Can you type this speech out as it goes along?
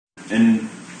And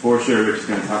for sure, Rich is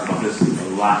going to talk about this a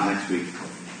lot next week.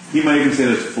 He might even say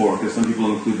there's 4, because some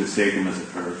people include the sacrum as a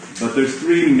curve. But there's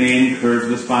 3 main curves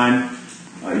of the spine.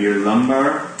 Your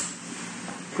lumbar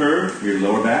curve, your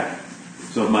lower back.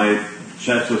 So if my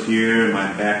chest was here and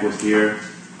my back was here,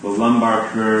 the lumbar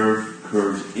curve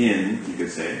curves in, you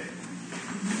could say.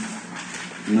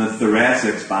 And the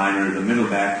thoracic spine, or the middle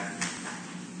back,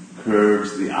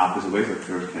 curves the opposite way, so it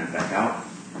curves kind of back out.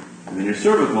 And then your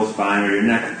cervical spine, or your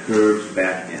neck, curves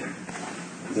back in.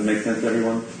 Does that make sense to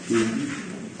everyone?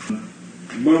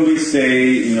 Mm-hmm. When we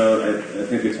say, I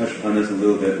think we touched upon this a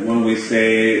little bit, when we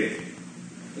say,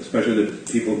 especially the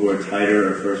people who are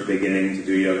tighter or first beginning to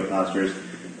do yoga postures,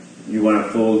 you want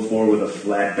to fold forward with a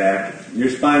flat back. Your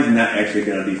spine's not actually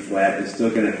going to be flat. It's still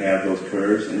going to have those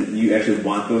curves, and you actually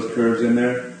want those curves in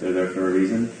there. They're there for a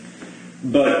reason.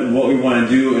 But what we want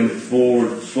to do in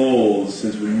forward folds,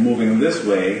 since we're moving this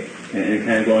way, and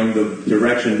kind of going the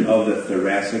direction of the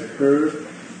thoracic curve,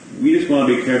 we just want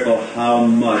to be careful how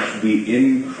much we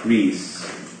increase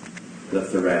the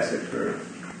thoracic curve.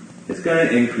 It's going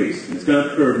to increase. It's going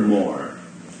to curve more.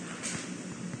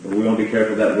 But we want to be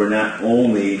careful that we're not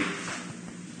only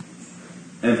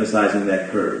emphasizing that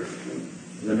curve.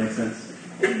 Does that make sense?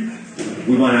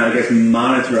 We want to,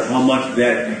 monitor how much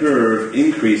that curve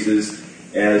increases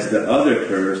as the other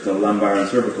curves, the lumbar and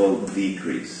cervical,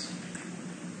 decrease.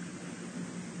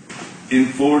 In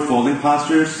forward folding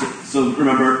postures, so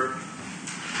remember,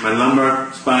 my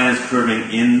lumbar spine is curving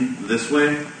in this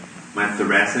way. My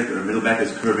thoracic or middle back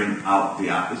is curving out the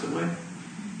opposite way.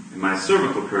 And my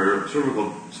cervical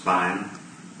spine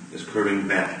is curving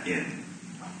back in.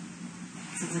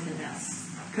 Sounds like an S.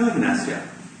 Kind of like an S, yeah.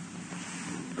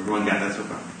 Everyone got that so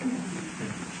far?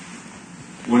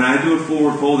 When I do a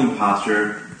forward folding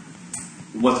posture,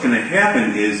 what's going to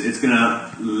happen is it's going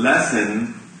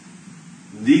to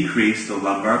decrease the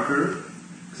lumbar curve,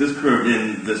 because it's curved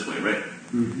in this way, right?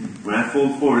 Mm-hmm. When I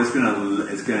fold forward, it's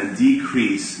going to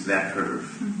decrease that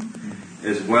curve,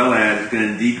 as well as it's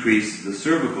going to decrease the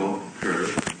cervical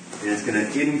curve, and it's going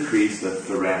to increase the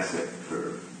thoracic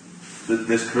curve. So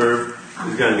this curve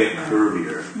is going to get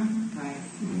curvier. Mm-hmm. Right.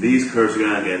 These curves are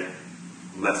going to get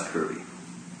less curvy,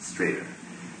 straighter.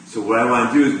 So what I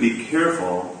want to do is be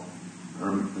careful, or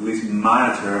at least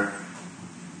monitor,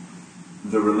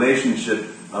 the relationship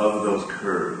of those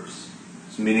curves.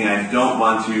 So meaning I don't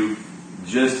want to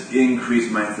just increase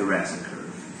my thoracic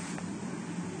curve.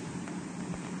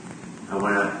 I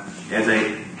want to, as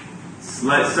I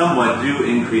somewhat do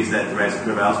increase that thoracic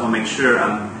curve, I also want to make sure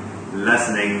I'm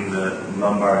lessening the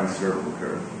lumbar and cervical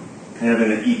curve, kind of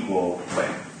in an equal way.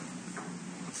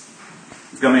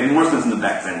 It's going to make more sense in the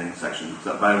back bending section,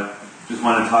 so I just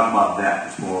want to talk about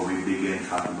that before we begin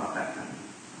talking about back bending.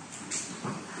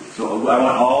 So I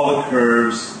want all the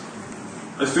curves,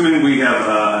 assuming we have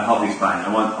a healthy spine, I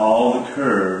want all the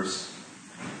curves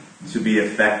to be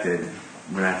affected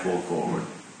when I fold forward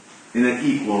in an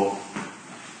equal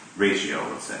ratio,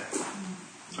 let's say.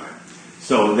 All right.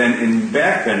 So then in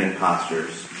back bending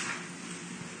postures,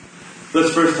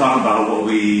 let's first talk about what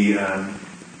we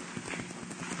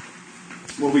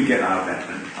get out of back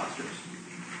bending postures.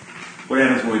 What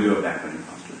happens when we do a back bending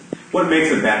posture? What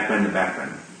makes a back bend a back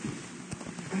bend?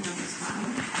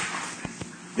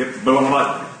 Yep, but how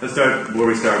about, let's start where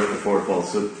we start with the forward fold.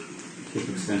 So, hip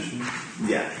extension?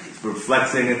 Yeah, we're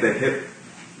flexing at the hip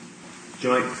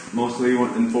joint mostly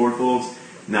in forward folds.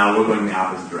 Now we're going the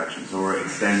opposite direction. So we're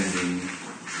extending,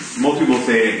 most people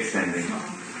say extending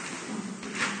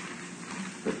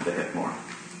the hip more.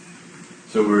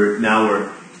 So we're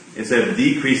instead of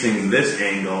decreasing this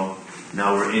angle,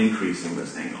 now we're increasing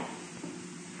this angle.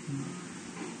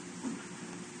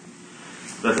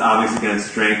 That's obviously going to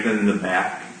strengthen the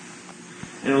back.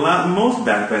 And most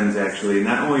back bends actually,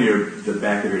 not only the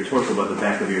back of your torso, but the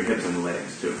back of your hips and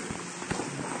legs too.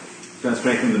 It's going to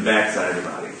strengthen the back side of your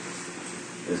body.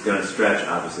 It's going to stretch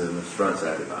opposite in the front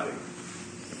side of your body.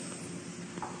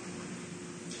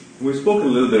 We spoke a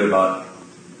little bit about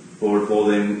forward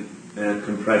folding and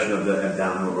compression of the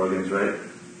abdominal organs, right?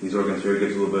 These organs here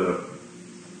gives a little bit of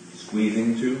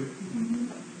squeezing too. Mm-hmm.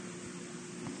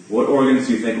 What organs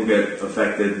do you think will get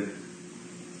affected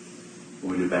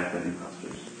when we do back bending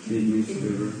postures? Kidneys,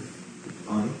 liver,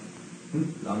 lung.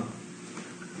 Lung.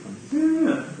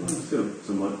 Yeah, lungs too,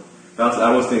 somewhat.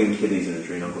 I was thinking kidneys and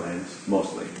adrenal glands,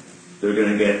 mostly. They're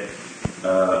going to get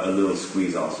a little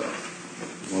squeeze also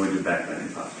when we do back bending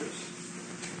postures.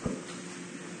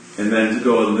 And then to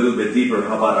go a little bit deeper,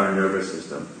 how about our nervous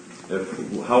system?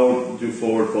 How do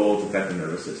forward folds affect the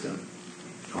nervous system?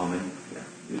 Calming? Yeah,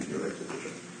 you're right, sure.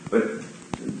 But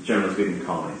generally speaking,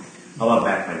 calming. How about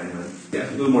back bending? Yeah,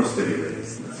 a little more stimulating.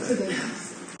 So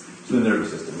The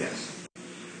nervous system, yes.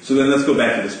 So then let's go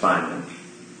back to the spine then.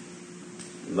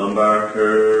 Lumbar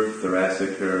curve,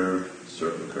 thoracic curve,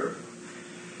 cervical curve.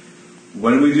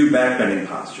 When we do back bending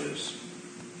postures,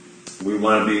 we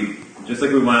want to be, just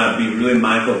like we want to be really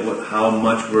mindful of how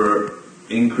much we're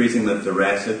increasing the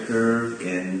thoracic curve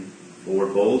in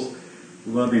forward folds,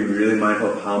 we want to be really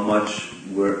mindful of how much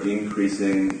we're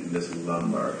increasing this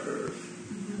lumbar curve.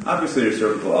 Obviously your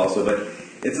cervical also, but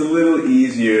it's a little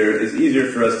easier, it's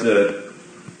easier for us to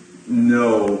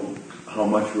know how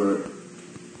much we're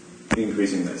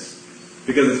increasing this.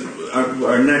 Because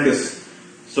our neck is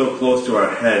so close to our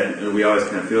head, and we always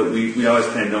kind of feel, we always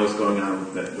kind of know what's going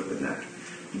on with the neck.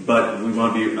 But we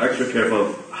want to be extra careful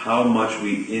of how much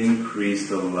we increase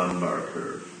the lumbar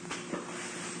curve.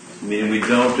 Meaning we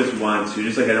don't just want to,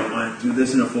 just like I don't want to do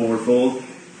this in a forward fold,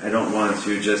 I don't want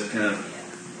to just kind of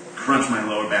crunch my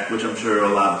lower back, which I'm sure a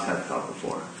lot of us have felt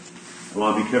before. I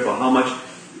want to be careful how much,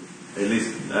 at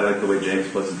least I like the way James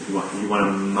puts it, you want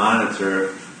to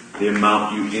monitor the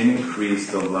amount you increase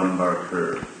the lumbar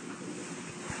curve.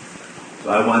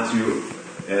 So I want to,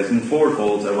 as in forward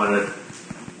folds, I want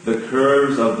the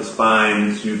curves of the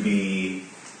spine to be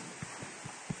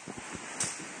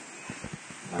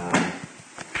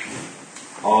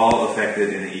all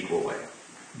affected in an equal way.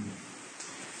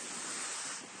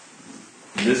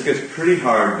 This gets pretty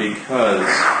hard because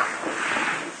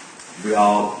we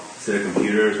all sit at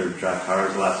computers or drive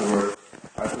cars lots of work.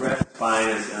 Our thoracic spine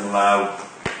is going to allow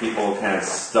people kind of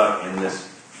stuck in this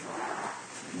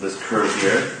curve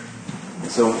here.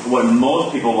 So what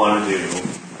most people want to do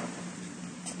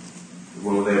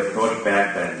when they approach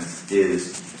back bends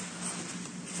is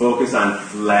focus on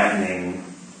flattening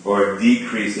or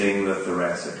decreasing the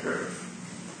thoracic curve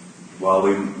while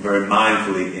we very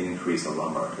mindfully increase the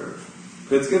lumbar curve.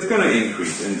 It's going to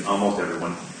increase in almost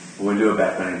everyone. When we do a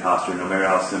back bending posture, no matter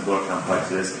how simple or complex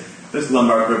it is, this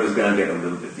lumbar curve is going to get a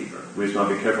little bit deeper. We just want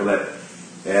to be careful that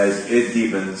as it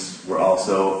deepens, we're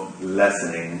also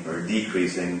lessening or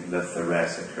decreasing the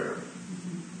thoracic curve.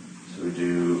 So we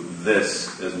do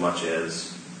this as much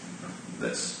as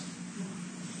this.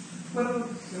 What about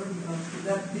cervical?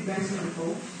 That depends on the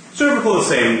pose. Cervical is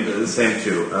the same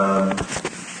too.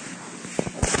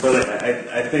 But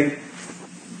I think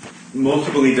most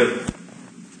people need to.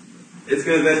 That's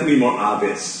gonna be more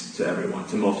obvious to everyone,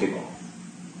 to most people,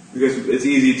 because it's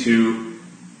easy to.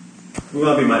 We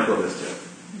want to be mindful of this too.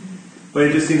 But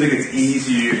it just seems like it's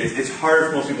easier. It's hard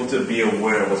for most people to be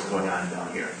aware of what's going on down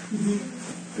here,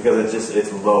 because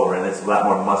it's lower and it's a lot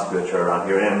more musculature around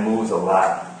here, and it moves a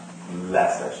lot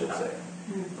less, I should say.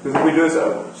 Because if we do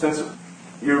this, since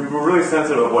we're really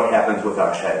sensitive of what happens with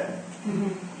our head,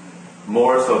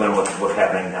 more so than what's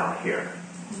happening down here.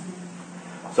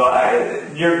 So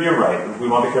you're right. We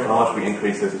want to be careful how much we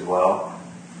increase this as well.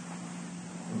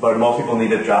 But most people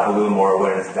need to drop a little more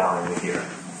awareness down into here.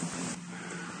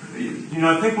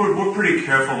 I think we're pretty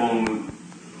careful when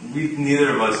neither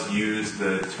of us use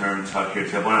the term tuck your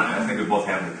tailbone. I think we both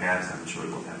have in the past. I'm sure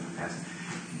we both have in the past.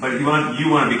 But you want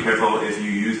to be careful if you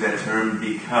use that term,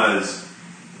 because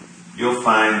you'll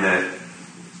find that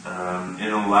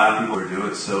and a lot of people do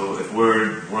it. So if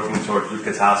we're working towards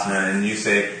Utkatasana and you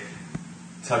say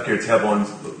tuck your tailbones,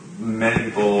 many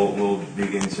people will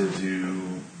begin to do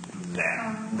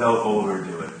that. They'll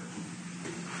overdo it.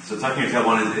 So tucking your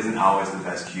tailbone isn't always the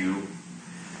best cue.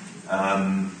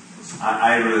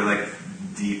 I really like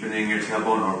deepening your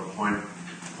tailbone or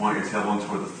point your tailbone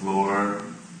toward the floor.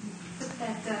 But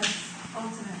that does,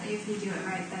 ultimately, if you do it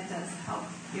right, that does help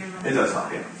your lumbar. It does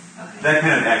help, yeah. Okay. That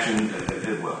kind of action,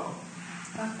 it will help.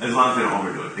 Okay. As long as we don't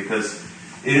overdo it, because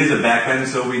it is a back bend,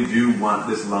 so we do want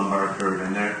this lumbar curve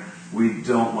in there. We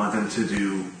don't want them to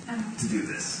do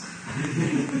this.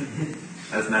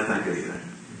 That's not good either.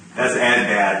 That's as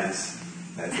bad as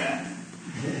that.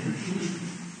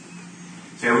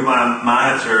 So yeah, we want to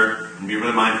monitor and be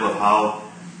really mindful of how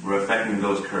we're affecting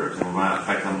those curves, and we want to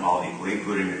affect them all equally,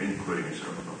 including your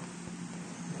cervical.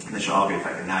 And they should all be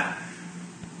affected, not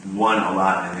one a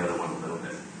lot and the other one a little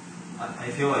bit. I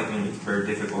feel like it's very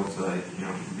difficult to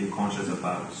be conscious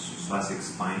about thoracic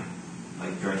spine,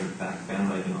 during the back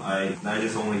bend. I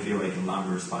just only feel the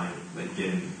lumbar spine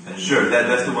getting bent. Sure,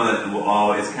 that's the one that will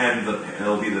always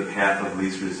it'll be the path of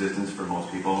least resistance for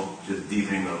most people, just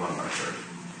deepening the lumbar curve.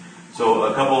 So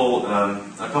a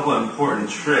couple important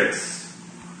tricks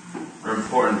or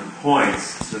important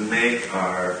points to make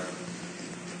are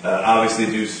obviously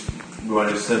we want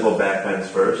to do simple back bends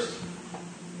first.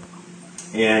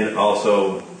 And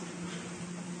also,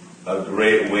 a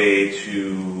great way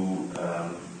to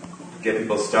get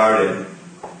people started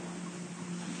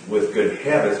with good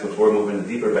habits before moving to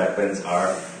deeper back bends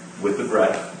are with the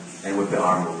breath. and with the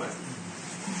arm movement.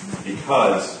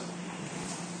 Because,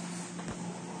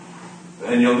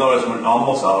 and you'll notice when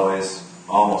almost always,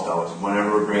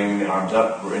 whenever we're bringing the arms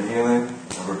up, we're inhaling,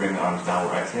 and we're bringing the arms down,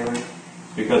 we're exhaling.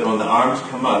 Because when the arms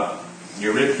come up,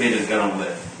 your rib cage is going to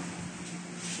lift.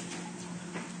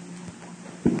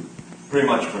 Pretty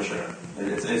much for sure.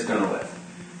 It's going to lift.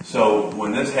 So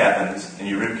when this happens and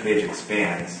your rib cage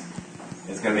expands,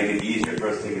 it's going to make it easier for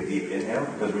us to take a deep inhale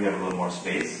because we have a little more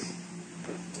space.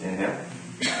 Inhale.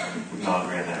 We can all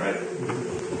agree on that, right?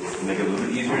 Make it a little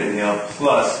bit easier to inhale.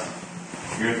 Plus,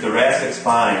 your thoracic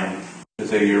spine,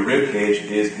 so your rib cage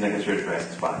is connected to your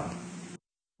thoracic spine.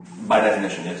 By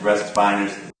definition, your thoracic spine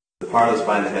is the part of the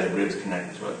spine that has ribs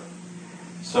connected to it.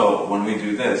 So when we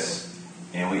do this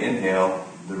and we inhale,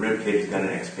 the rib cage is going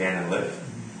to expand and lift.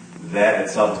 That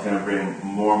itself is going to bring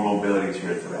more mobility to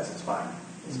your thoracic spine.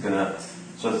 It's going to.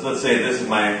 So let's say this is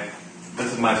my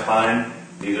spine.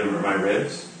 These are my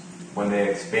ribs. When they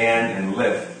expand and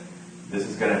lift, this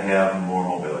is going to have more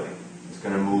mobility. It's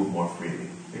going to move more freely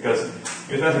because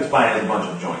your thoracic spine has a bunch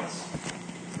of joints.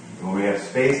 And when we have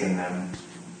space in them,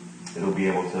 it'll be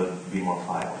able to be more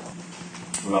pliable.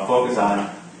 We're going to focus on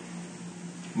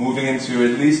moving into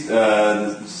at least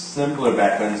the simpler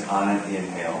back bends on an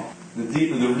inhale. The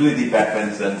really deep back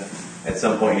bends, then at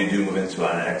some point you do move into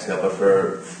on an exhale, but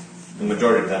for the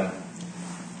majority of them,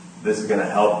 this is going to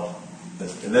help.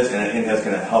 This and an inhale is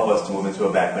going to help us to move into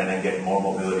a back bend and get more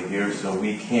mobility here, so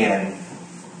we can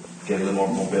get a little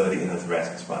more mobility in the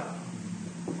thoracic spine.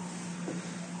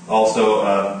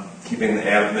 Also, keeping the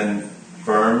abdomen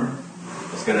firm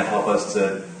is going to help us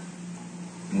to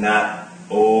not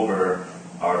over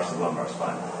arch the lumbar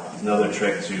spine. It's another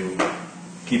trick to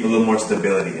keep a little more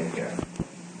stability in here.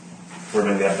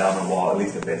 Firming the abdominal wall at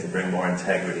least a bit to bring more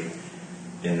integrity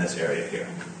in this area here.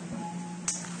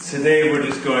 Today we're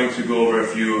just going to go over a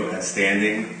few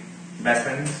standing back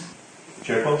bends.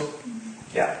 Chair pose?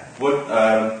 Yeah.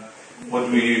 What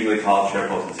do we usually call chair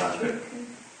pose in Sanskrit?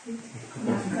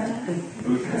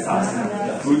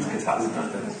 Utkatasana.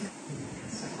 Utkatasana.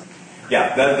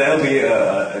 Yeah, that'll be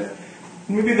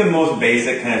maybe the most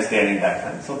basic kind of standing back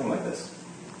bend, something like this.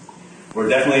 We're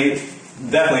definitely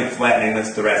flattening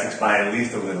this thoracic spine at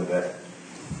least a little bit.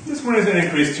 This one isn't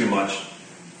increased too much.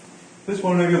 This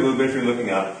one maybe a little bit if you're looking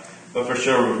up, but for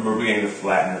sure we're beginning to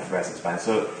flatten the thoracic spine.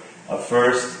 So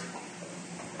first,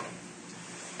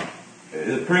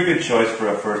 it's a pretty good choice for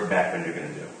a first back bend you're going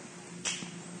to do.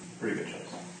 Pretty good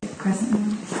choice. Crescent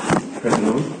lunge. Crescent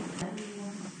lunge?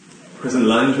 Crescent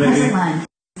lunge maybe? Crescent lunge.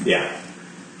 Yeah.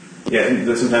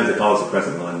 Yeah, sometimes they call it a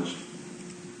crescent lunge.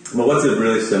 But what's it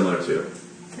really similar to?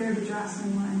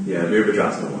 Virabhadrasana 1. Yeah,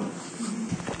 Virabhadrasana 1.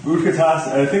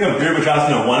 Utkatasana, I think of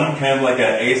Virabhadrasana 1 kind of like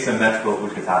an asymmetrical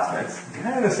Utkatasana. It's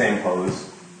kind of the same pose,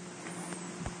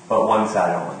 but one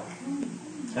side only.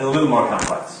 And a little more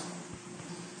complex.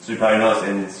 So you probably notice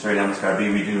in Straight Namaskar B,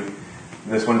 we do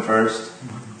this one first,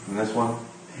 and this one.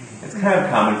 It's kind of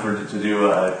common to do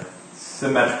a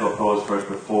symmetrical pose first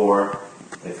before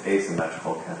its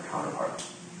asymmetrical kind of counterpart.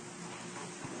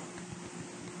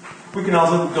 We can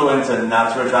also go into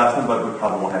Natsvarajasana, but we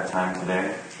probably won't have time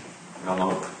today. You don't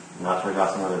know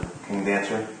Natsvarajasana, the king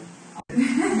dancer?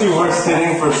 We were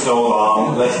sitting for so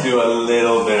long, let's do a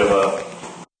little bit of a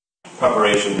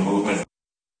preparation movement.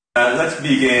 Let's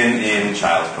begin in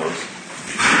child's pose.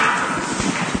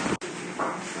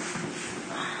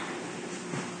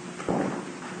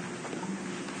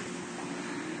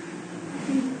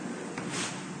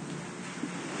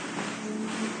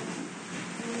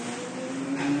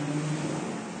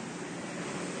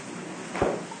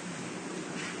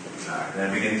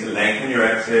 Then begin to lengthen your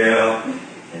exhale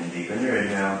and deepen your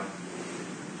inhale.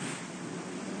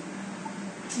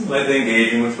 Lightly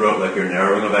engaging the throat like you're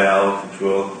narrowing a valve, which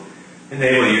will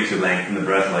enable you to lengthen the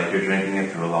breath like you're drinking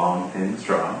it through a long, thin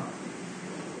straw.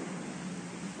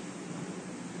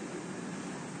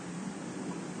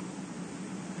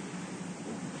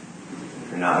 If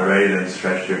you're not ready, then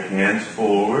stretch your hands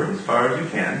forward as far as you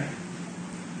can.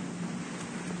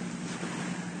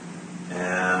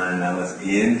 And now let's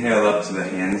inhale up to the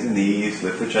hands and knees,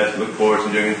 lift the chest, look forward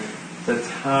to doing a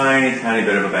tiny, tiny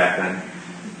bit of a back bend.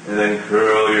 And then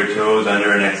curl your toes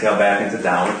under and exhale back into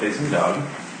downward facing dog.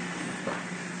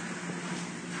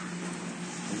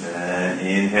 And then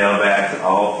inhale back to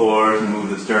all fours and move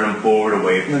the sternum forward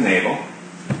away from the navel.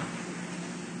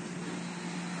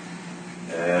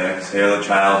 Exhale the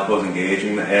child's pose,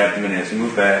 engaging the abdomen as you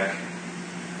move back.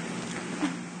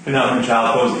 And now from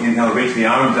child pose, inhale, reach the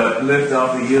arms up, lift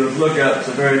off the heels, look up.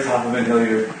 So very top of inhale,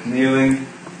 you're kneeling.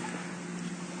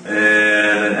 And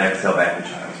then exhale back to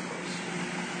child's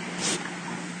pose.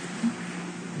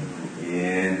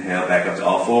 Inhale back up to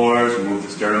all fours. Move the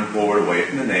sternum forward away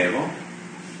from the navel.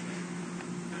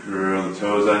 Curl the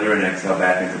toes under and exhale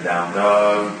back into down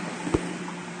dog.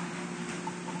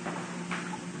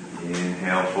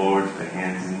 Inhale forward to the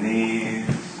hands and knees.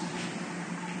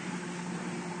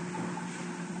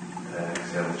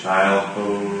 Exhale the child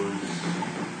pose.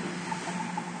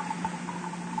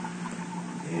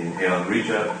 Inhale and reach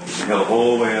up. Inhale the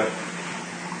whole way up.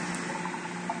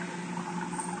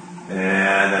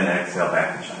 And then exhale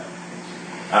back to child.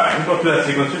 Alright, we'll go through that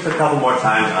sequence just a couple more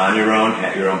times on your own,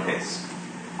 at your own pace.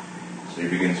 So you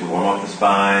begin to warm up the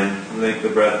spine, link the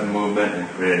breath and movement, and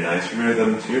create a nice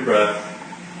rhythm to your breath.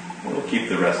 And we'll keep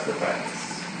the rest of the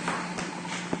practice.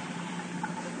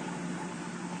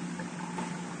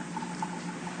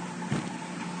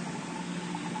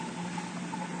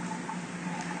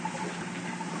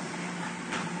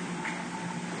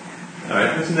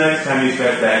 Alright, this next time you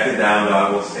stretch back to down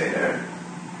dog, we'll stay there.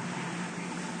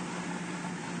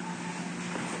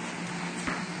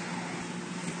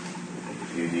 Take a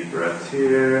few deep breaths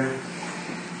here.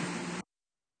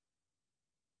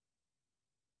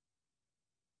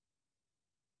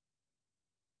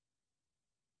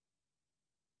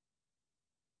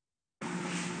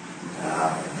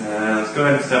 Let's go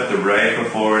ahead and step the right foot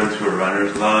forward into a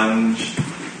runner's lunge.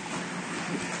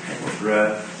 Couple of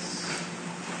breaths.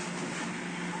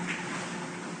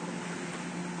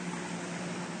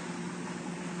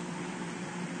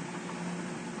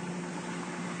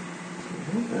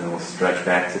 And we'll stretch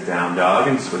back to down dog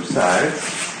and switch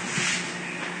sides.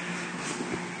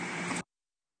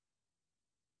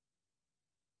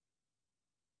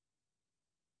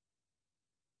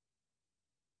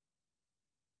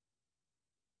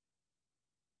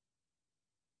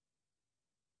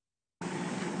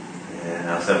 And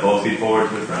now step both feet forward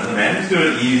to the front of the mat. Just do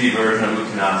an easy version of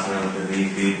Uttanasana with the knee,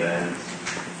 feet bent.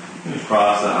 Just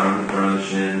cross the arms in front of the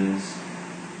shins.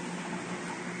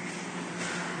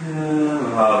 And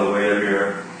allow the weight of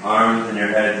your arms and your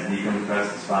head to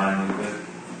decompress the spine a little bit.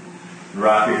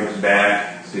 Rock your hips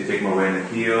back so you take more weight in the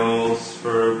heels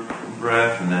for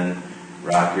breath, and then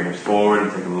rock your hips forward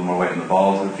and take a little more weight in the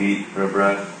balls of the feet for a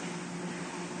breath.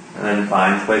 And then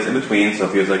find place in between so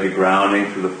it feels like you're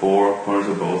grounding through the four corners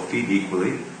of both feet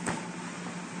equally.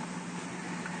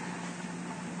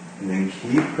 And then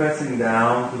keep pressing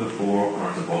down through the four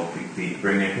corners of both feet.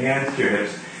 Bring your hands to your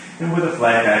hips. And with a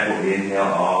flat back, we'll inhale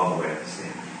all the way up to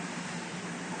standing.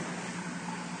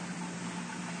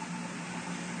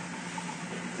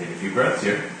 Take a few breaths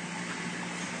here.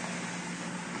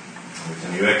 Every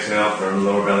time you exhale, firm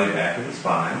the lower belly back to the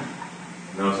spine.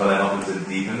 Notice how that helps to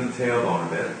deepen the tailbone a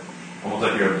bit. Almost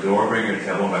like you're absorbing your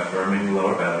tailbone by firming the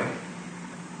lower belly.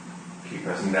 Keep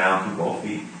pressing down through both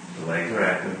feet. The legs are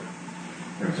active.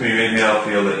 Every time you inhale,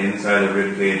 feel the inside of the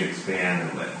rib cage expand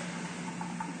and lift.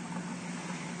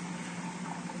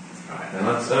 And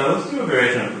let's do a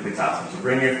variation of Uttanasana. So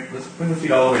let's bring the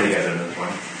feet all the way together in this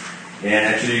one. And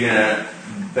actually you're going to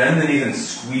bend the knees and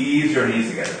squeeze your knees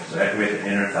together. So activate the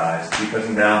inner thighs. Keep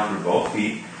pressing down through both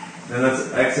feet. And then let's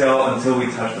exhale until we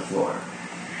touch the floor.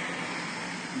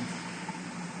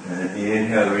 And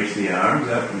inhale, reach the arms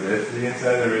up and lift to the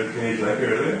inside of the rib cage like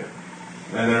earlier.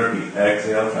 And then repeat.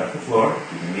 Exhale, touch the floor.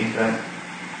 Keep your knees bent.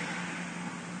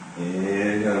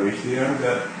 Inhale, reach the arms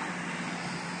up.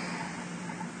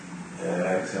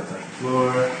 Exhale, touch the floor.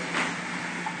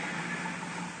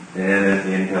 And at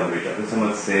the inhale, reach up. This one,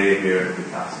 let's stay here at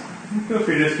Uttanasana. Feel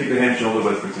free to just keep your hands shoulder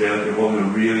width for today, like you're holding a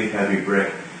really heavy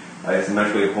brick.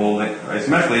 Isometrically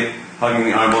hugging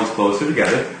the arm bones closer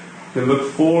together. You can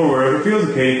look forward. If it feels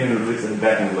okay, you can release it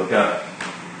back and look up.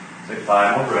 Take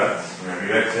 5 more breaths. Whenever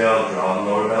you exhale, draw the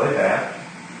lower belly back.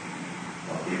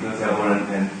 Deepen the tailbone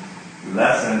and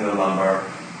lessen the lumbar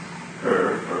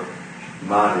curve, or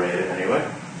moderate it anyway.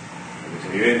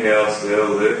 So you inhale, still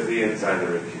lift the inside of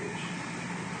the rib cage.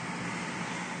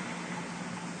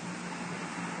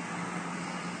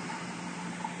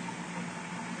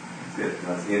 That's good.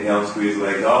 Let's inhale, squeeze the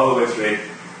legs all the way straight,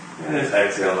 and just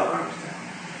exhale the arms down.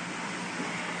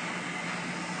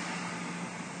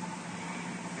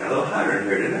 Got a little hotter in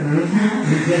here, didn't it?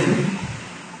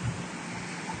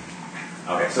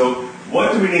 Okay, so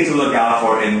what do we need to look out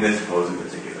for in this pose in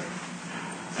particular?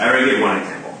 I already gave one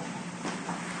example.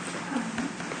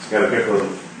 Got to be careful of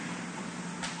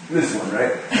this one,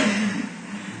 right?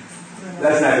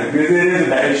 That's not good, because it is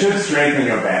bad. It should strengthen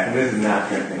your back, and this is not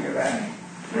strengthening your back.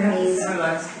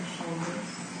 Relax the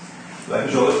shoulders. Let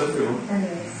the shoulders lift through.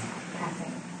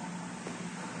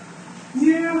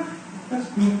 Yeah, that's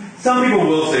cool. Some people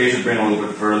will say you should bring a little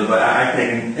bit further, but I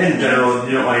think in general,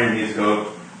 you don't want your knees to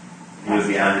go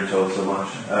beyond your toes so much.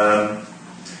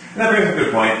 And that brings up a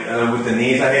good point. With the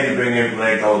knees, I hate to bring your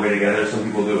legs all the way together. Some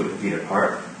people do it with feet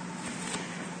apart.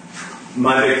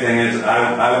 My big thing is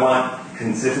I want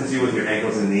consistency with your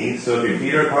ankles and knees. So if your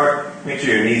feet are apart, make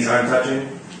sure your knees aren't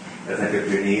touching. That's not good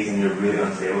for your knees, and you're really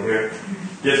unstable here.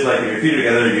 Just like if your feet are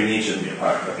together, your knees shouldn't be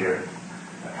apart. If you're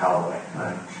a cowboy,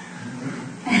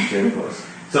 very close.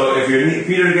 So if your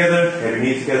feet are together, have your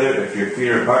knees together. If your feet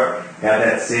are apart, have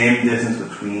that same distance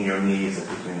between your knees as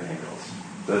between the ankles.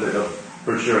 So that's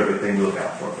for sure a good thing to look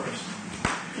out for first.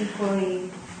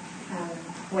 Equally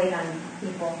weight on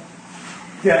people.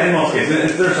 Yeah, in most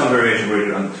cases. There's some variation where you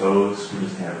do it on the toes, which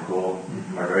is kind of a cool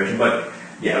variation. But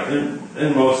yeah,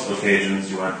 in most occasions,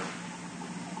 you want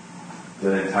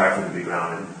the entire foot to be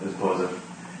grounded as opposed to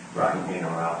rocking in or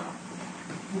out.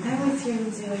 I was hearing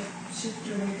you say like shift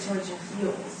your weight towards your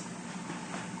heels.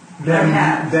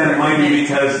 That might be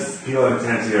because people have a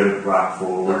tendency to rock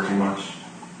forward too much.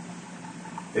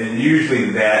 And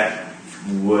usually that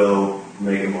will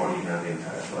make it more even on the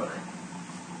entire foot.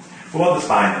 What about the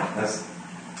spine though? That's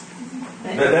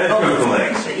good with the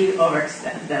legs. That you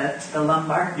overextend the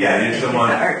lumbar. Yeah, you just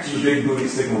want arch. the big booty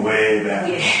sticking way back.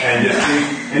 Yeah. And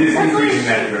just increasing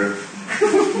that curve.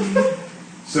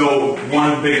 So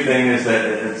one big thing is that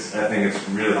I think it's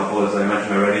really helpful, as I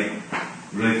mentioned already,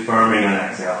 really firming on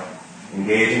exhale.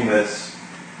 Engaging this.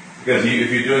 Because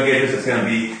if you do engage this, it's going to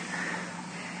be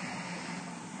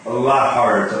a lot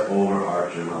harder to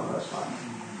overarch your lumbar spine.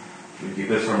 If you keep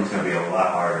this firm, it's going to be a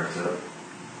lot harder to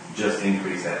just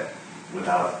increase that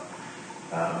without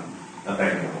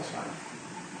affecting the whole spine.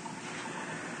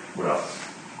 What else?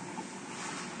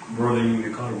 Broadening the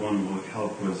collarbone will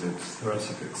help with its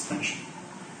thoracic extension.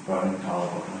 Broadening the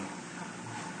collarbone.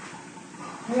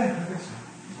 Yeah, I guess so.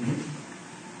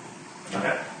 Mm-hmm.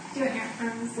 Okay. Do you want your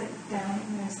arms like down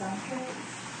in your socket?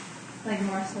 Like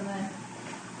more so than.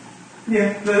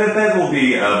 Yeah, that will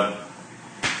be that'll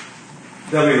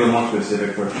be a little more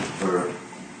specific for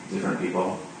different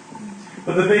people.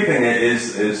 But the big thing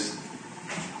is this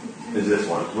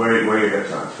one, where your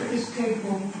hips are on space. Just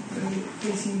table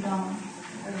facing down.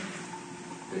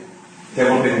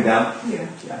 Table facing down? Yeah.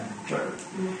 Yeah, sure.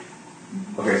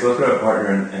 Okay, so let's go to a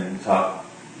partner and talk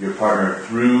your partner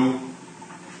through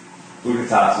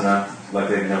Utkatasana like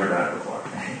they've never done it before.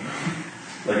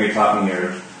 Like you're talking to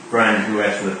your friend who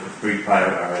asked for the free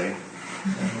private already.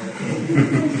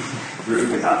 Through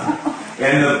Utkatasana.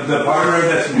 And the partner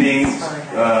that's being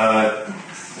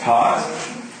taught,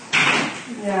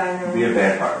 Yeah, I know. be a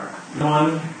bad partner.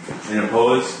 One, in a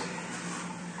pose,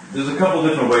 there's a couple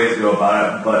different ways to go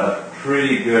about it, but a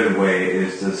pretty good way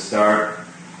is to start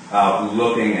out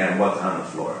looking at what's on the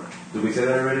floor. Did we say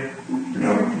that already?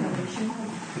 No.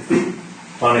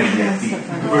 Foundation, yeah, feet.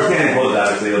 If we're standing pose,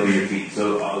 obviously it'll be your feet.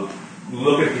 So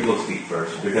look at people's feet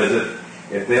first, because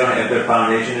if their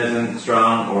foundation isn't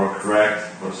strong or correct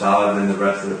or solid, then the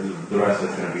rest of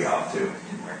it's going to be off too.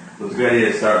 So it's a good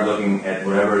idea to start looking at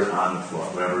whatever is on the floor,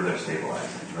 whatever they're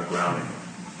stabilizing or grounding.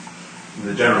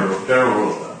 The general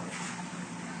rules though.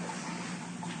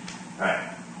 All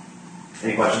right.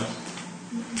 Any questions?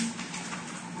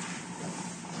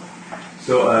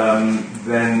 So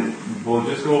then we'll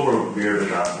just go over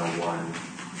Virabhadrasana 1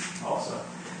 also.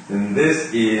 And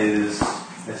this is,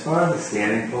 as far as the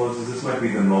standing poses, this might be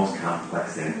the most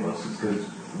complex standing pose, because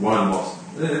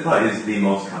it probably is the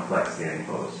most complex standing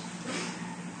pose.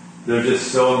 There are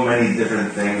just so many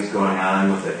different things going on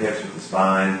with the hips, with the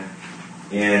spine,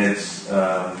 and it's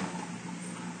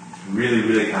really,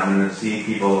 really common to see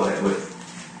people with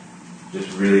just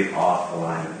really off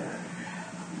alignment there.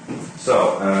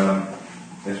 So,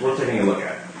 it's worth taking a look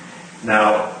at.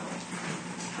 Now,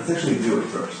 let's actually do it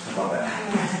first. How about that?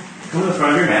 Come to the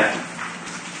front of your mat.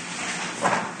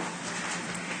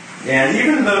 And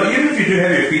even if you do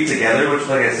have your feet together, which,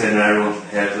 like I said, not everyone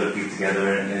has their feet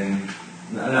together, and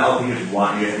not all people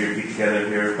want you to have your feet together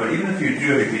here, but even if you do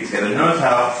have your feet together, notice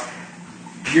how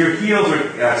your heels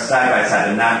are side by side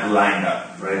and not lined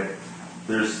up, right?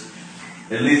 There's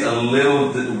at least a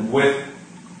little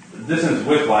distance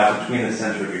widthwise between the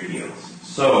center of your heels.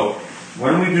 So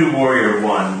when we do Warrior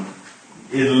 1,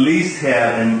 at least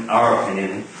have, in our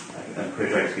opinion, I'm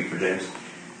pretty sure I can speak for James,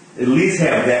 at least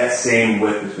have that same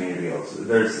width between your heels.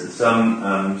 There's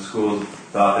some schools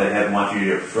thought that want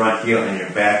your front heel and your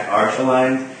back arch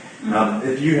aligned. Now,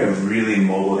 if you have really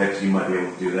mobile hips, you might be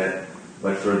able to do that.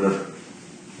 But for the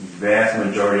vast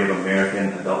majority of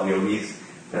American adult yogis,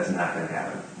 that's not going to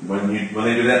happen. When they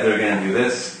do that, they're going to do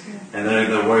this, and then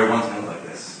the Warrior 1's going to look like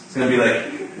this. It's going to be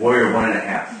like Warrior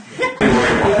 1.5.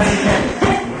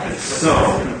 So,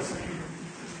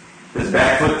 this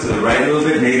back foot to the right a little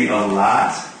bit, maybe a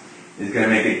lot, is going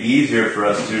to make it easier for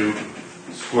us to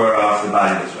square off the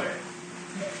body this way.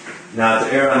 Now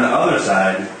to err on the other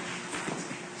side,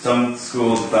 some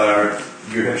schools thought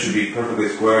your hip should be perfectly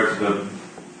square to the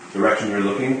direction you're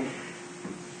looking.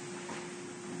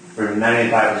 For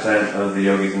 95% of the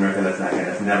yogis in America, that's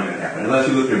never going to happen. Unless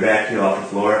you lift your back heel off the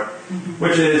floor,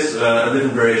 which is a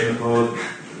different variation of pose,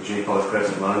 which you call it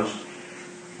crescent lunge.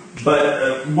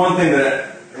 But one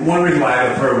reason why I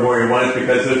prefer Warrior One is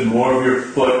because there's more of your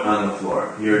foot on the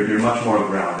floor. You're much more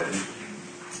grounded.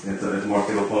 It's a more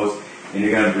stable pose, and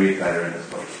you're going to breathe better in this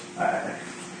pose, I think.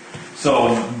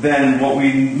 So then what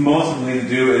we mostly need to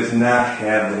do is not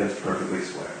have the hips perfectly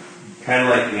square. Kind of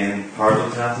like in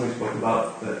Parvottanasana we spoke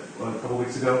about a couple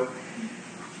weeks ago.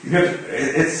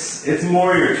 It's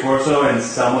more your torso and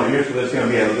somewhat yours, but there's going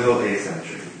to be a little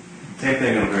asymmetry. Same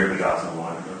thing in Virabhadrasana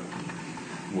 1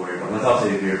 or Warrior One. Let's also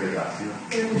do Virabhadrasana.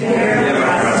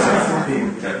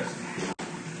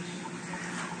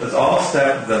 Let's all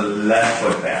step the left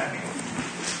foot back.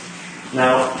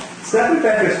 Now, step it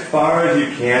back as far as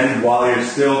you can while you're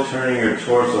still turning your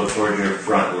torso towards your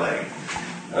front leg.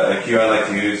 A cue I like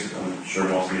to use, I'm sure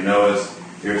most of you know, is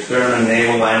your sternum and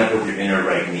navel line up with your inner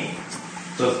right knee.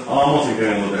 So it's almost like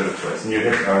doing a little bit of a twist. And your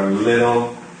hips are a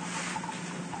little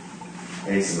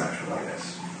asymmetrical like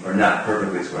this. Or not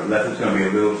perfectly square. Left is going to be a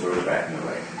little further back than the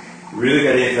right. Really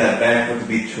got to get that back foot to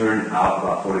be turned out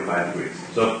about 45 degrees.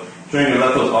 So turning your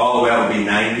left toes all the way out would be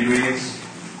 90 degrees.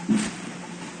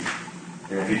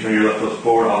 And if you turn your left toes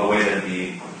forward all the way, that'd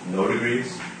be no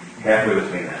degrees. Halfway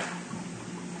between that.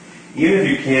 Even if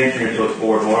you can turn your toes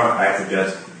forward more, I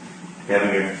suggest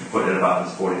having your foot at about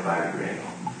this 45-degree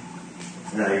angle.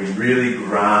 Now you really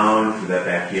ground through that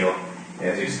back heel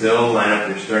as you still line up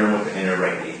your sternum with the inner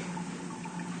right knee.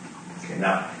 Okay,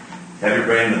 now have your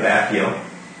brain in the back heel.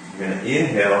 You're going to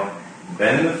inhale,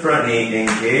 bend the front knee,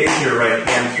 engage your right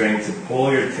hamstring to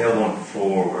pull your tailbone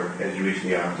forward as you reach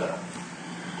the arms up.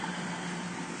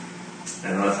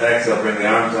 And let's exhale, bring the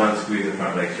arms on, squeeze the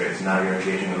front leg straight. So now you're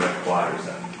engaging the right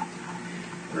quadricep.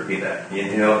 Repeat that.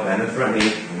 Inhale, bend the front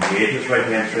knee, engage this right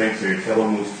hamstring so your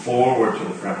tailbone moves forward to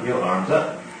the front heel, arms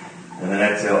up. And then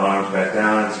exhale, arms back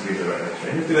down, and squeeze the right leg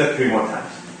straight. Just do that 3 more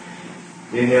times.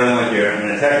 Inhaling like you're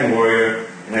an attacking warrior,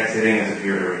 and exhaling as if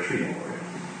you're a retreating warrior.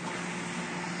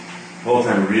 The whole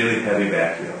time, really heavy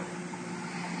back heel.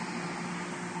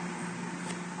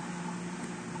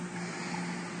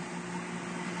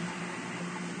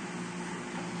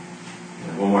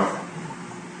 And one more time.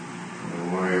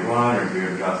 Warrior One or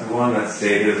Virabhadrasana 1. Let's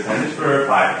stay here this time just for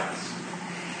 5 minutes.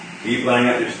 Keep lining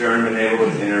up your sternum and navel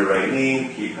with the inner right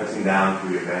knee. Keep pressing down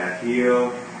through your back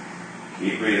heel.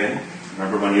 Keep breathing.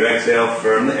 Remember, when you exhale,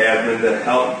 firm the abdomen to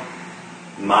help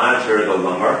monitor the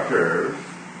lumbar curve.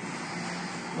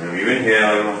 When you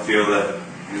inhale, you'll feel the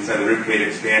inside the ribcage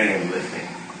expanding and lifting,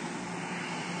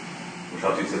 which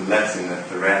helps you to lessen the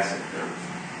thoracic curve.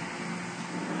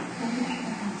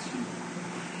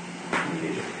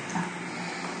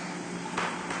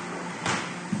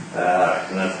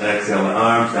 And let's exhale the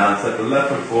arms down, step the left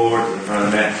foot forward to the front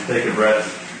of the mat. Take a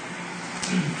breath.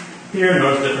 Here,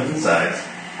 notice difference in size.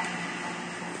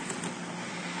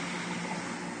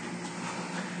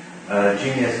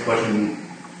 Jeannie asked a question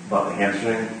about the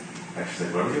hamstring. Actually,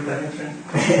 what do we do with that hamstring?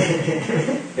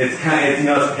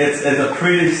 It's a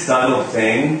pretty subtle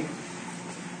thing,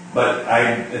 but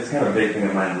it's kind of a big thing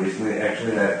of mine recently,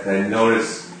 actually, that I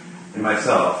noticed in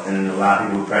myself and in a lot of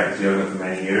people who practice yoga for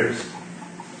many years.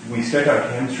 We stretch our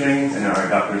hamstrings and our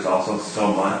adductors also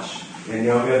so much in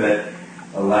yoga that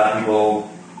a lot of people,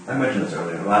 I mentioned this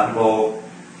earlier, a lot of people,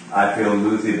 I feel,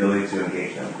 lose the ability to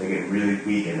engage them. They get really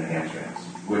weak in the hamstrings,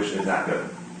 which is not good.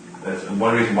 That's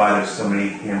one reason why there's so many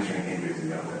hamstring injuries in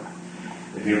yoga.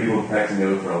 If you have people practicing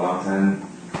yoga for a long time,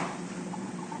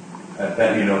 I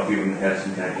bet you know if people have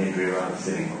some kind of injury around the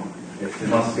sitting bone. If the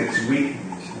muscles get too weak,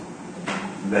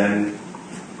 then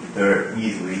they're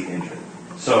easily injured.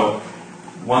 So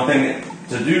one thing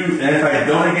to do, and if I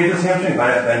don't engage this hamstring, if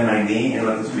I bend my knee and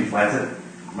let this be flaccid,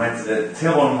 my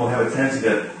tailbone will have a tendency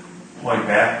to point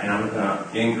back, and I'm going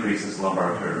to increase this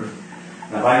lumbar curve.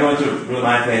 Now, if I go into really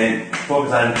mindful and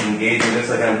focus on engaging this,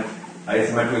 like I'm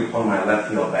asymmetrically pulling my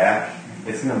left heel back,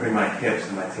 it's going to bring my hips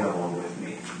and my tailbone with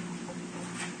me.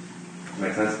 Does that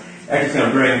make sense? Actually, it's going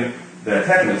to bring the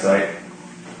attachment site,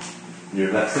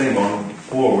 your left sitting bone,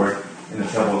 forward, and the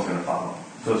tailbone is going to follow.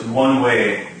 So it's one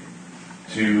way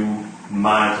to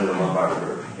monitor the lumbar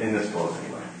curve in this pose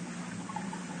anyway.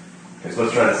 Okay, so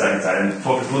let's try the second side and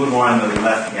focus a little bit more on the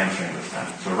left hamstring this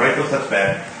time. So right foot steps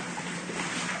back.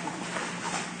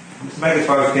 Just back as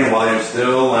far as you can while you're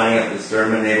still lining up the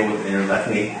sternum and navel with the inner left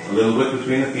knee. A little width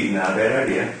between the feet, not a bad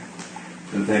idea.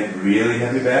 So think really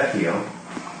heavy back heel.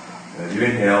 As you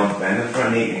inhale, bend the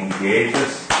front knee, engage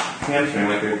this hamstring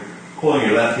like you're pulling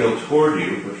your left heel toward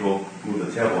you, which will move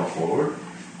the tailbone forward,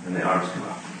 and the arms come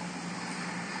up.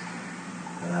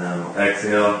 And then we'll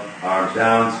exhale, arms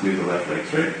down, squeeze the left leg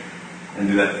straight, and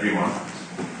do that 3 more times.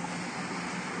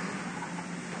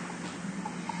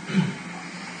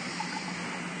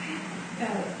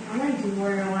 When I do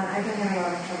Warrior One, I've been having a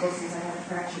lot of trouble since I had a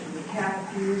fractured kneecap a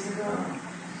few years ago.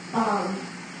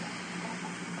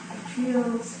 It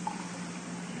feels,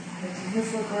 does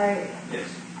this look right? Yes.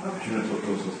 Okay. Turn the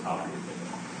toes out.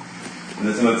 And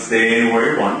this one, let's stay in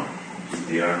Warrior One. Keep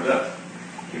the arms up.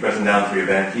 Keep pressing down through your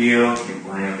back heel. Keep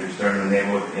lining up your sternum and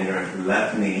navel with the inner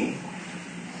left knee.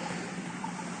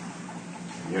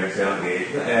 And you exhale,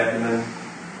 engage the abdomen.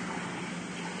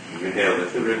 You inhale,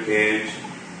 lift the rib cage.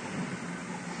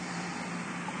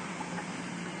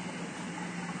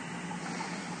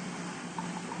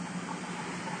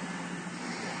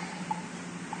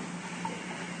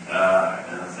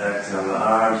 And let's exhale the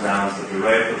arms down, slip your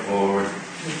right foot forward.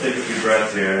 Just take a few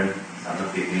breaths here and stop the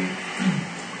feet.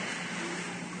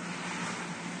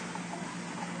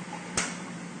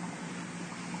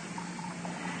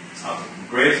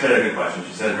 Grace had a good question.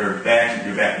 She said your back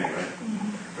knee, right?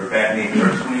 Her back knee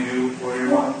first when you do Warrior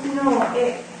One? Well, no,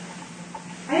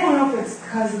 I don't know if it's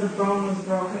because the bone was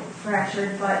broken,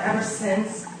 fractured, but ever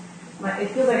since, it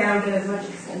feels like I don't get as much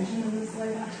extension of this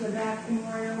leg up to the back in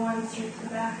Warrior One, straight to the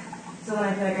back. So then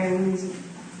I feel like I lose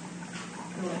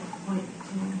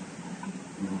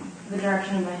the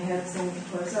direction of my hips and the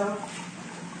torso.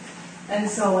 And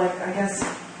so, I guess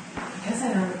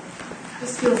I don't.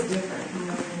 This feels different from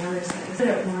the other side. It's a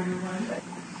Warrior One, but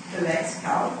The legs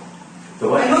out. The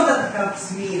what? I know that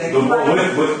helps me. Like,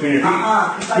 What's between your feet?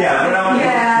 Yeah, we're not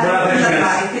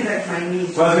I feel like my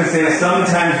knees. So I was going to say,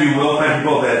 sometimes you will find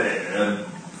people that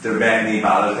their back knee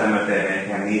bothers them if they have any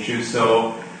kind of knee issues.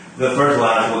 So the first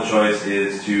logical choice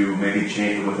is to maybe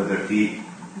change the width of their feet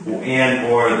and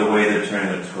or the way they're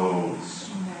turning their toes.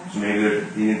 So maybe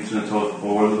you need to turn the toes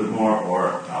forward a little bit more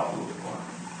or out a little bit more.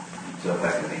 So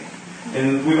affect the knee.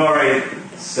 And we've already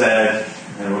said,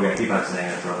 and we're going to keep on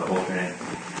saying it throughout the whole training,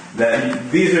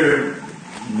 that these are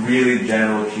really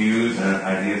general cues and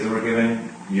ideas that we're given.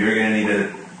 You're going to need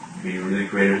to be really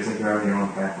creative, just like you are in your own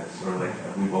practice, or like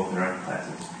we both in our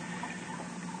classes.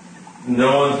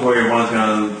 No one's Warrior One is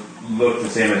going to look the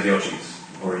same as Yoshi's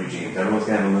or Eugene's. Everyone's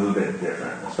going to have a little bit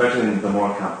different, especially in the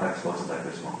more complex poses like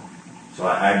this one. So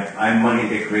I might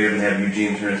get creative and have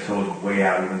Eugene turn his toes way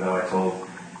out, even though I told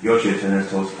Yoshi to turn his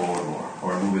toes forward more,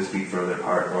 or move his feet further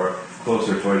apart, or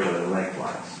closer toward each other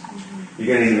lengthwise. You're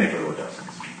going to need to make little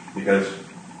adjustments, because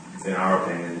in our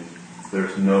opinion,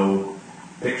 there's no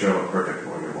picture of a perfect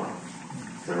Warrior One.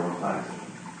 Everyone's body's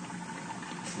different.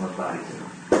 Everyone's body's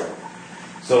different.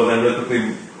 So then really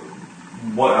quickly,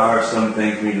 what are some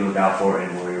things we need to look out for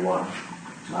in Warrior One?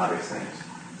 Some obvious things.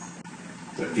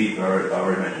 The feet are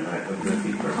already mentioned, right? Look at the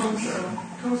feet first. Sure.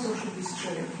 Torso should be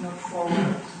straight, not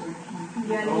forward.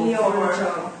 yeah, knee over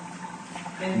toe.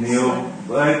 And Kneel,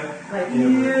 like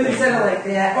instead of like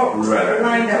that, right.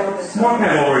 lined up with the It's toe. more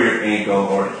kind of over your ankle,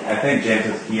 or I think James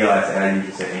says heel. I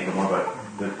usually say ankle more, but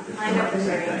it's Lined up the with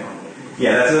your same thing. ankle.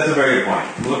 Yeah, that's a very good point.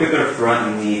 Look at their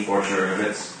front knee for sure.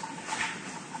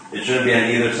 It shouldn't be on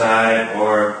either side,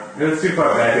 or if it's too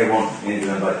far back, it won't injure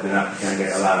them, but they're not going to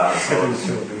get a lot out of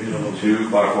it. Too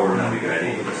far forward would not be a good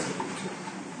idea.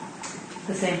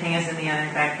 The same thing as in the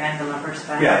other back bend, the lumbar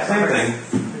spine. Yeah, same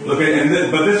thing. Look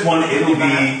at, but this one, it'll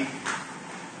be,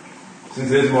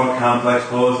 since it is more complex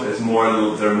pose,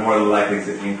 they're more likely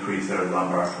to increase their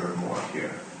lumbar curve more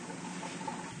here.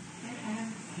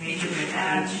 Engage your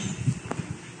abs.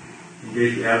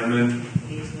 Engage the abdomen.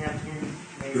 Engage the abdomen.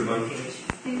 Raise Good one. the cage.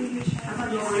 Maybe you should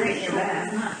have Just straighten your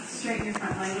back. not straighten your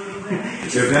front leg a little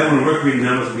bit. If that would work, we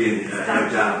now must be a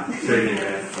job straightening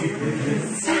that.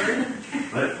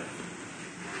 What?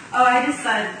 Oh, I just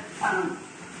said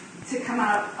to come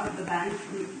out of the bend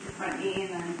from the front knee and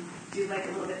then do like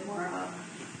a little bit more of a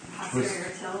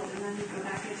posterior tilt and then go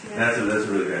back into it. That's a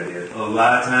really good idea. A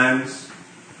lot of times,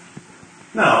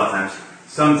 not all the times,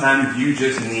 sometimes you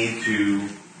just need to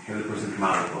have the person come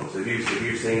out of the pose. If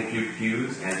you're saying a few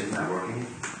cues and it's just not working,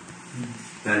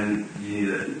 then you need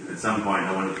to, at some point,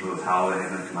 know when to throw the towel and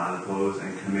have them come out of the pose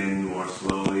and come in more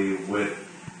slowly with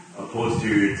a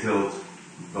posterior tilt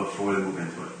before they move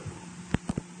into it.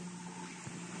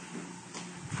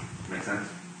 Make sense?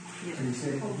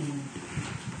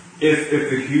 If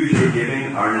the cues you're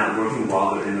giving are not working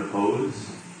while they're in the pose,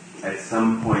 at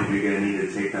some point you're going to need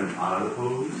to take them out of the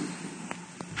pose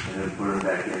and then put them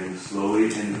back in slowly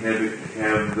and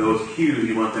have those cues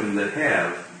you want them to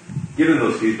have, give them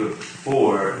those cues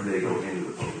before they go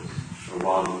into the pose.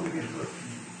 while moving into it.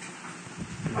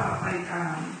 Well, like,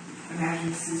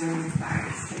 imagine scissoring his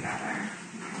legs together.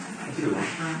 That's a good one.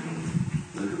 Firming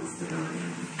That's a good one. stability.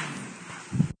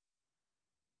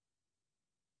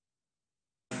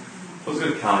 Let's get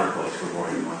a counter pose for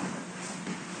warrior one.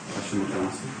 Question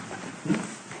Johnson.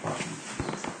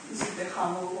 This is the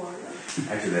combo warrior.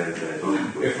 Actually, that is it. If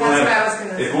we That's what I was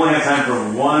gonna if we only have time for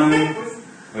one, we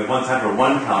have one time for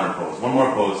one counter pose. One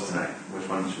more pose tonight. Which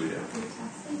one should we do?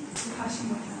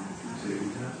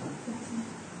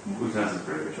 Uttanasana is a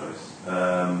very good choice.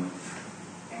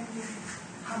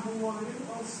 Humble warrior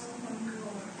also.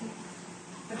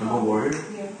 Humble warrior?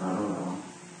 Yeah. I don't know.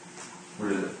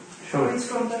 Where is it? Show it. It's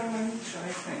from the range,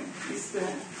 I think. It's the,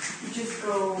 you just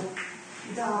go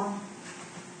down.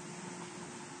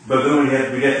 But then we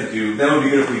have to do. That would be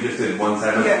good if we just did one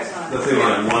side. Yes. Let's say we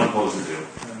only have one pose to do.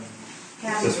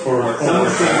 Just for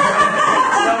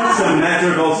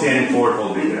Symmetrical standing forward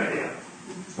fold would be a good idea.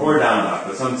 Or down dog,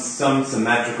 but some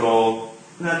symmetrical,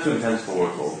 not too intense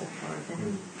forward fold.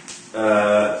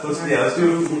 So let's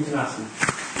do Uttanasana.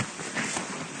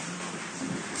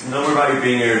 Don't worry about you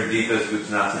being your deepest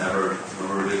Uttanasana ever.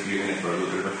 Remember, we're just using it for a little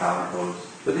bit of a counter pose.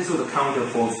 But this was the counter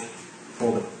pose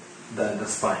for the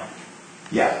spine.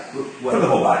 Yeah, for the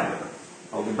whole body.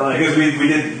 Oh, the body. Because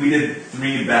we did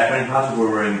 3 back bending postures where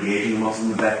we're engaging the muscles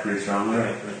in the back pretty strongly.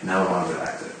 Right. Now we want to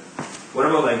relax it. What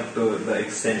about like the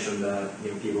extension that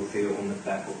people feel on the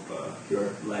back of your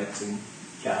legs and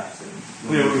calves and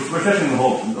We're stretching the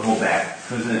whole back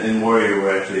because in warrior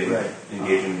we're actually Right.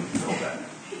 engaging the whole back.